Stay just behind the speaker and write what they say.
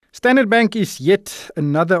Standard Bank is yet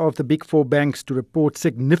another of the big four banks to report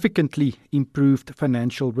significantly improved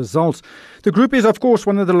financial results. The group is, of course,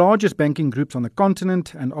 one of the largest banking groups on the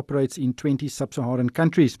continent and operates in 20 sub-Saharan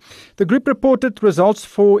countries. The group reported results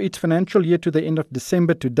for its financial year to the end of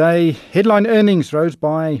December today. Headline earnings rose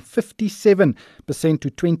by 57%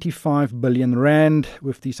 to 25 billion rand,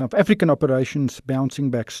 with the South African operations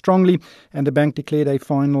bouncing back strongly, and the bank declared a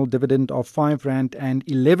final dividend of 5.11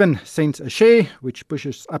 rand a share, which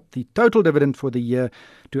pushes up the total dividend for the year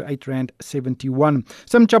to 8.71 rand.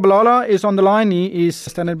 Sim Tshabalala is on the line. He is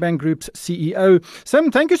Standard Bank Group's CEO.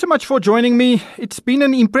 Sim, thank you so much for joining me. It's been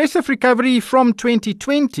an impressive recovery from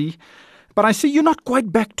 2020, but I see you're not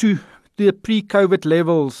quite back to the pre-COVID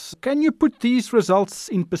levels. Can you put these results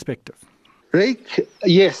in perspective? Rick,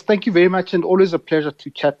 yes, thank you very much, and always a pleasure to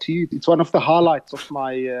chat to you. It's one of the highlights of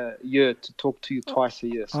my year to talk to you twice a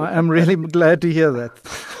year. So I am really glad to hear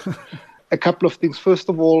that. A couple of things. First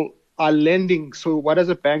of all, our lending. So what does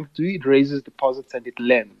a bank do? It raises deposits and it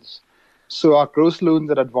lends. So our gross loans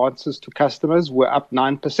and advances to customers were up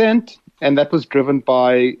 9%, and that was driven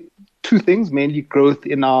by two things, mainly growth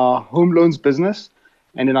in our home loans business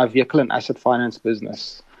and in our vehicle and asset finance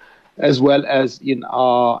business, as well as in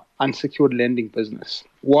our unsecured lending business.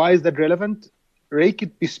 Why is that relevant? Rick,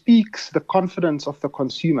 it bespeaks the confidence of the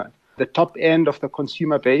consumer. The top end of the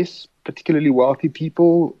consumer base, particularly wealthy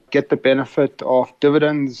people, get the benefit of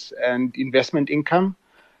dividends and investment income.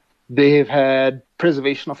 They have had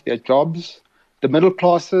preservation of their jobs. The middle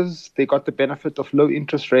classes, they got the benefit of low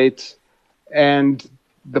interest rates. And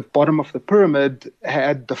the bottom of the pyramid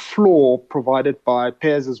had the floor provided by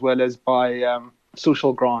pairs as well as by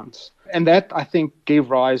social grants. And that, I think, gave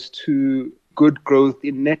rise to good growth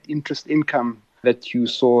in net interest income that you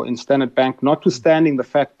saw in Standard Bank, notwithstanding the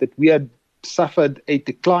fact that we had suffered a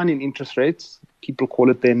decline in interest rates. People call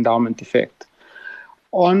it the endowment effect.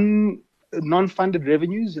 On non-funded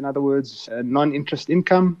revenues, in other words, non-interest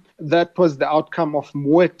income, that was the outcome of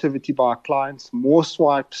more activity by our clients, more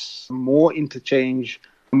swipes, more interchange,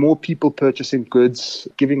 more people purchasing goods,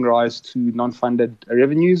 giving rise to non-funded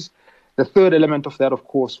revenues. The third element of that, of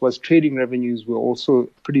course, was trading revenues were also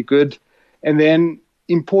pretty good. And then,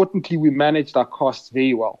 importantly, we managed our costs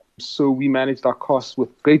very well. So we managed our costs with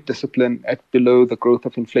great discipline at below the growth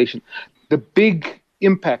of inflation. The big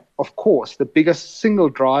impact, of course, the biggest single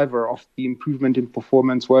driver of the improvement in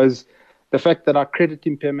performance was the fact that our credit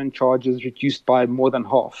impairment charges reduced by more than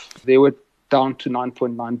half. They were down to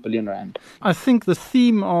 9.9 billion rand. I think the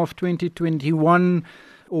theme of 2021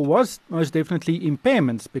 was most definitely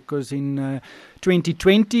impairments, because in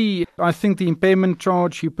 2020, I think the impairment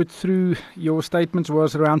charge you put through your statements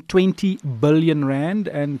was around 20 billion rand,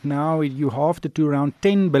 and now you halved it to around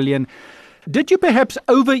 10 billion. Did you perhaps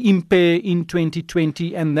over-impair in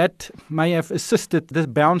 2020, and that may have assisted the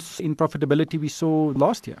bounce in profitability we saw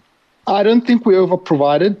last year? I don't think we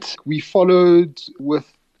over-provided. We followed with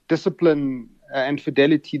discipline and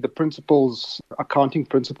fidelity the principles, accounting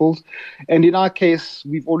principles. And in our case,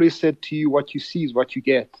 we've always said to you, what you see is what you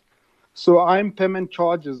get. So our impairment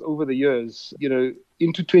charges over the years,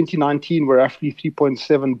 into 2019 were roughly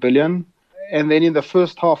 3.7 billion. And then in the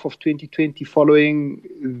first half of 2020, following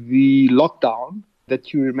the lockdown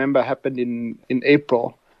that you remember happened in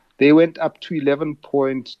April, they went up to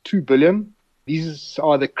 11.2 billion. These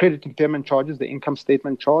are the credit impairment charges, the income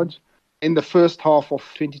statement charge. In the first half of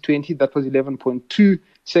 2020, that was 11.2.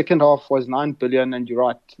 Second half was 9 billion, and you're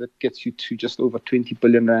right, that gets you to just over 20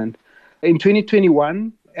 billion rand. In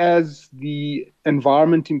 2021, as the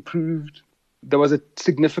environment improved, there was a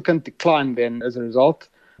significant decline then as a result.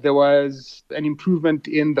 There was an improvement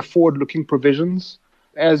in the forward-looking provisions.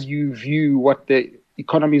 As you view what the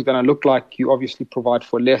economy is going to look like, you obviously provide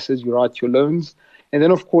for less as you write your loans. And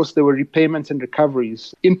then, of course, there were repayments and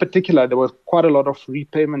recoveries. In particular, there was quite a lot of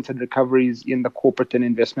repayments and recoveries in the corporate and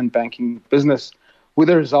investment banking business, with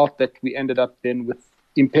a result that we ended up then with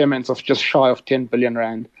impairments of just shy of 10 billion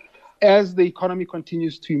rand. As the economy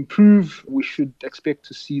continues to improve, we should expect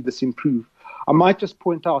to see this improve. I might just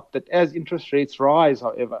point out that as interest rates rise,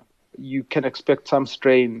 however, you can expect some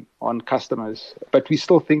strain on customers. But we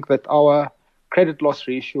still think that our credit loss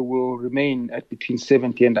ratio will remain at between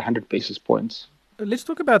 70 and 100 basis points. Let's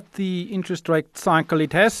talk about the interest rate cycle.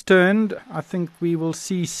 It has turned. I think we will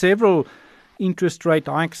see several interest rate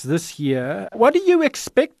hikes this year. What do you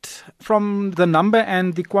expect from the number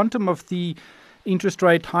and the quantum of the interest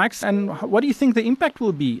rate hikes, and what do you think the impact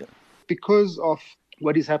will be? Because of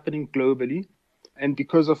what is happening globally, and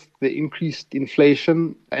because of the increased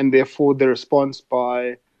inflation and therefore the response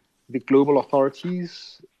by the global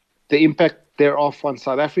authorities, the impact thereof on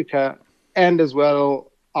South Africa, and as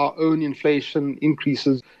well our own inflation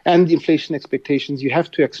increases and inflation expectations, you have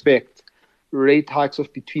to expect rate hikes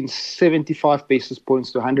of between 75 basis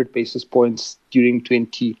points to 100 basis points during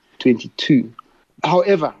 2022.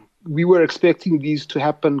 However, we were expecting these to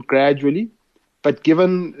happen gradually, but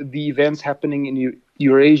given the events happening in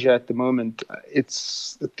Eurasia at the moment,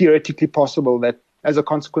 it's theoretically possible that as a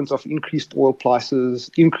consequence of increased oil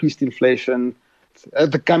prices, increased inflation,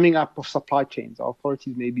 the gumming up of supply chains, our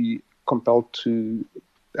authorities may be compelled to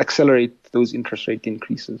accelerate those interest rate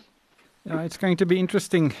increases. It's going to be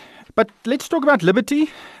interesting. But let's talk about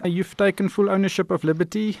Liberty. You've taken full ownership of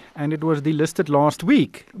Liberty and it was delisted last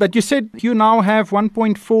week. But you said you now have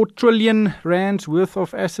 1.4 trillion rands worth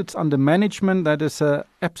of assets under management. That is a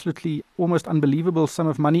absolutely almost unbelievable sum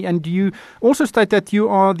of money. And you also state that you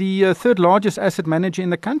are the third largest asset manager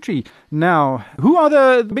in the country. Now, who are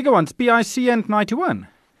the bigger ones, PIC and 91?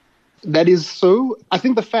 That is so. I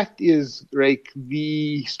think the fact is, Rake,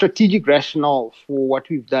 the strategic rationale for what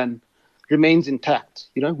we've done remains intact.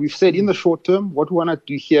 We've said in the short term, what we want to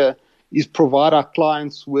do here is provide our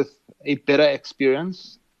clients with a better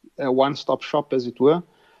experience, a one-stop shop, as it were.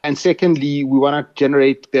 And secondly, we want to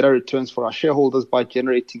generate better returns for our shareholders by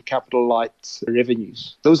generating capital-light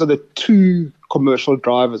revenues. Those are the two commercial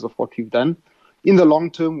drivers of what we've done. In the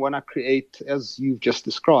long term, we want to create, as you've just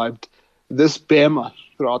described, this behemoth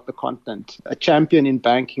throughout the continent, a champion in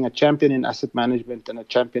banking, a champion in asset management, and a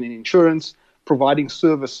champion in insurance, providing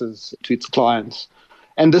services to its clients.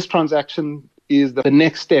 And this transaction is the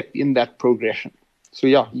next step in that progression. So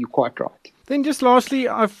yeah, you're quite right. Then just lastly,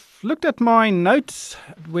 I've looked at my notes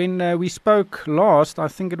when we spoke last, I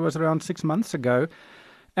think it was around 6 months ago,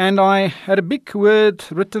 and I had a big word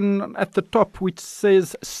written at the top which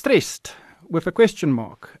says stressed with a question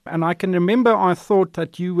mark. And I can remember I thought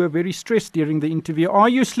that you were very stressed during the interview. Are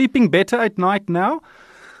you sleeping better at night now?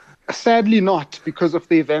 Sadly not, because of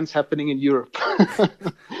the events happening in Europe.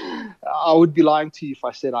 I would be lying to you if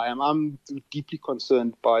I said I am. I'm deeply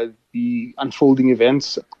concerned by the unfolding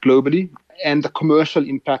events globally and the commercial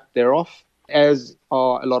impact thereof, as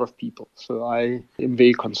are a lot of people. So I am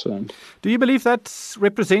very concerned. Do you believe that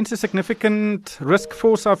represents a significant risk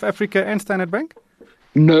for South Africa and Standard Bank?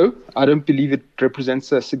 No, I don't believe it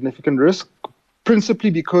represents a significant risk,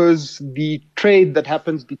 principally because the trade that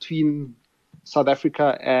happens between South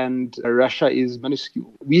Africa and Russia is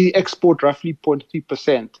minuscule. We export roughly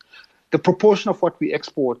 0.3%. The proportion of what we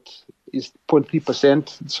export is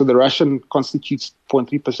 0.3%, so the Russian constitutes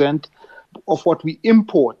 0.3%. Of what we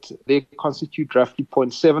import, they constitute roughly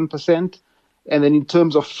 0.7%. And then in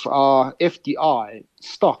terms of our FDI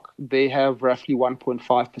stock, they have roughly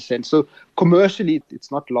 1.5%. So commercially,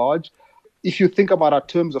 it's not large. If you think about our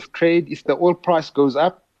terms of trade, if the oil price goes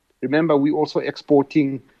up, remember, we're also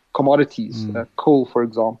exporting commodities, coal, for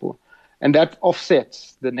example, and that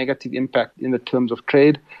offsets the negative impact in the terms of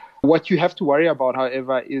trade. What you have to worry about,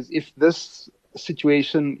 however, is if this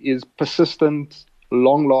situation is persistent,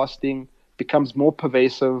 long-lasting, becomes more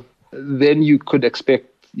pervasive, then you could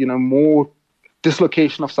expect, more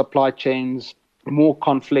dislocation of supply chains, more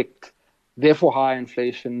conflict, therefore higher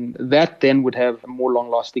inflation. That then would have a more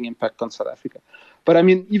long-lasting impact on South Africa. But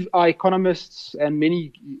if our economists and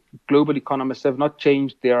many global economists have not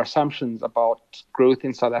changed their assumptions about growth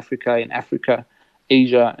in South Africa, in Africa,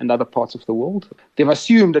 Asia, and other parts of the world. They've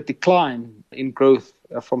assumed a decline in growth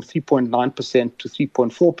from 3.9% to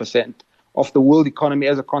 3.4% of the world economy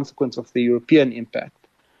as a consequence of the European impact.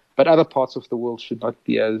 But other parts of the world should not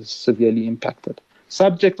be as severely impacted.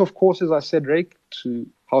 Subject, of course, as I said, Rake, to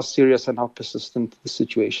how serious and how persistent the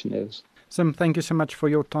situation is. Sim, thank you so much for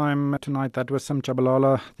your time tonight. That was Sim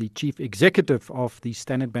Tshabalala, the Chief Executive of the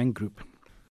Standard Bank Group.